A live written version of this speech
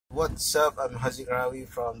What's up? I'm Hazirawi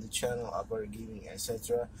from the channel Appare Gaming,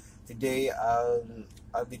 etc. Today I'll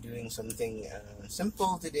be doing something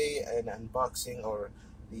simple today, an unboxing or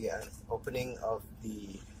the opening of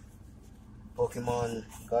the Pokemon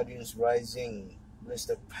Guardians Rising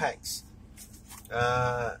Blister packs.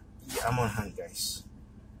 Yeah, I'm on hunt, guys.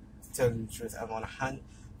 To tell you the truth, I'm on a hunt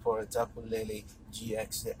for a Tapu Lele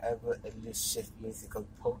GX, the ever elusive mythical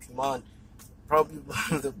Pokemon. Probably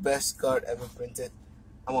one of the best card ever printed.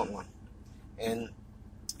 I want one, and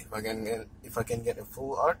if I can get a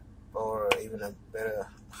full art or even a better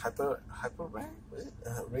hyper rare,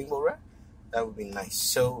 rainbow rare, that would be nice.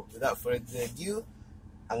 So without further ado,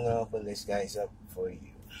 I'm gonna open this guys up for you.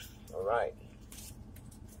 All right.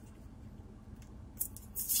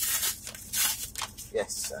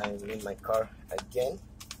 Yes, I'm in my car again.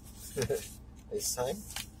 This time.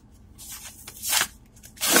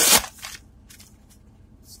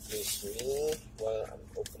 Excuse me while I'm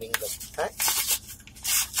opening the packs.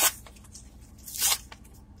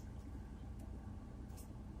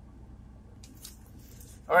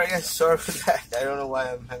 Alright guys, sorry for that. I don't know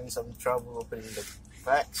why I'm having some trouble opening the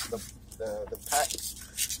packs. The packs.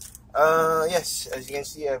 Yes, as you can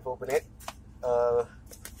see, I've opened it. I'm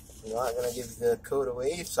not gonna give the code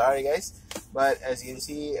away. Sorry guys. But as you can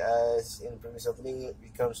see, as in the previous opening,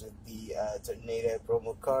 it comes with the Tornado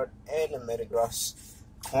promo card and a Metagross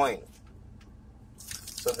coin.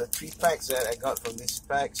 So the 3 packs that I got from these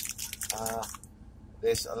packs,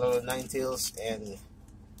 there's a lot of Ninetales and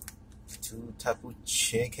 2 Tapu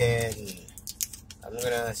Chicken. I'm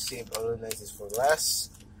gonna save all the Ninetales for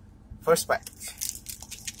last. First pack,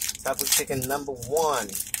 Tapu Chicken number 1.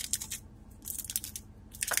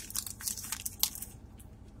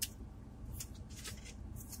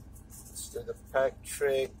 Let's do the pack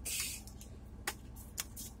trick.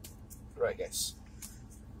 Right guys.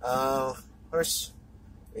 First,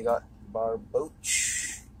 we got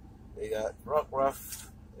Barboach, we got Rockruff,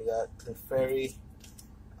 we got Clefairy,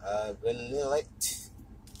 Vanillite,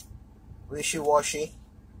 Wishy-Washy,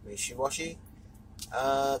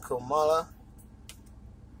 Komala,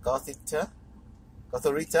 Gothorita,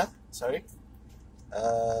 sorry,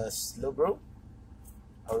 Slowbro.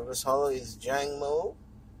 Our reverse holo is Jangmo,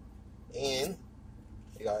 and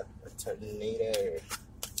we got a Tornado.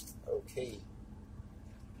 Okay.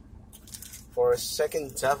 For a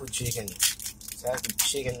second Tapu Chicken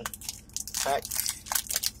pack,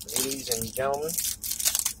 ladies and gentlemen.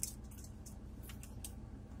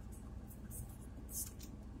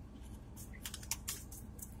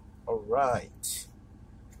 Alright,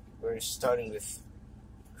 we're starting with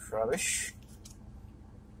Trubbish,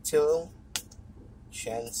 Till,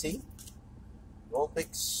 Chansey,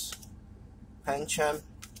 Vulpix, Pancham,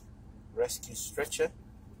 Rescue Stretcher,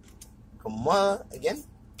 Komala again,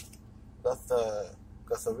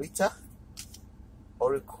 Gothorita,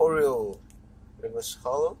 Oricorio, reverse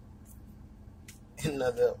holo,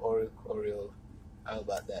 another Oricorio. How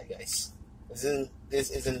about that, guys?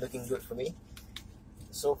 This isn't looking good for me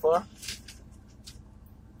so far.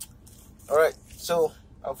 Alright, so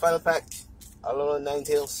our final pack, our little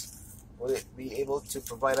Ninetales. Will it be able to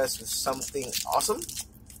provide us with something awesome?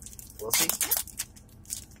 We'll see.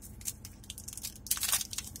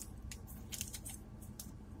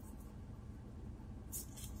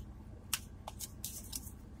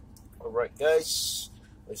 Alright guys,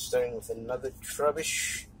 we're starting with another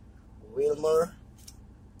Trubbish, Wilmer,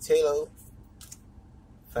 Tailo,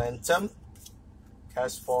 Phantom,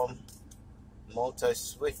 Castform,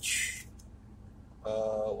 Multi-Switch,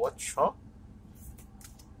 Watchhawk,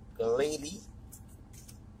 Galady,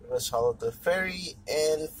 reverse holo Clefairy,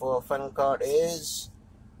 and for our final card is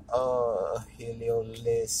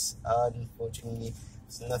Heliolisk. Unfortunately,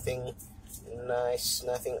 it's nothing nice,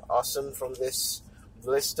 nothing awesome from this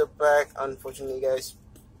blister pack, unfortunately guys,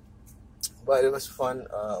 but it was fun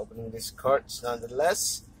opening these cards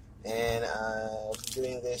nonetheless, and I'll be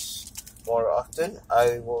doing this more often.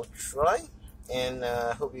 I will try, and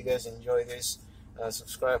hope you guys enjoy this.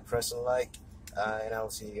 Subscribe, press a like, and I will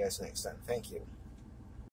see you guys next time. Thank you.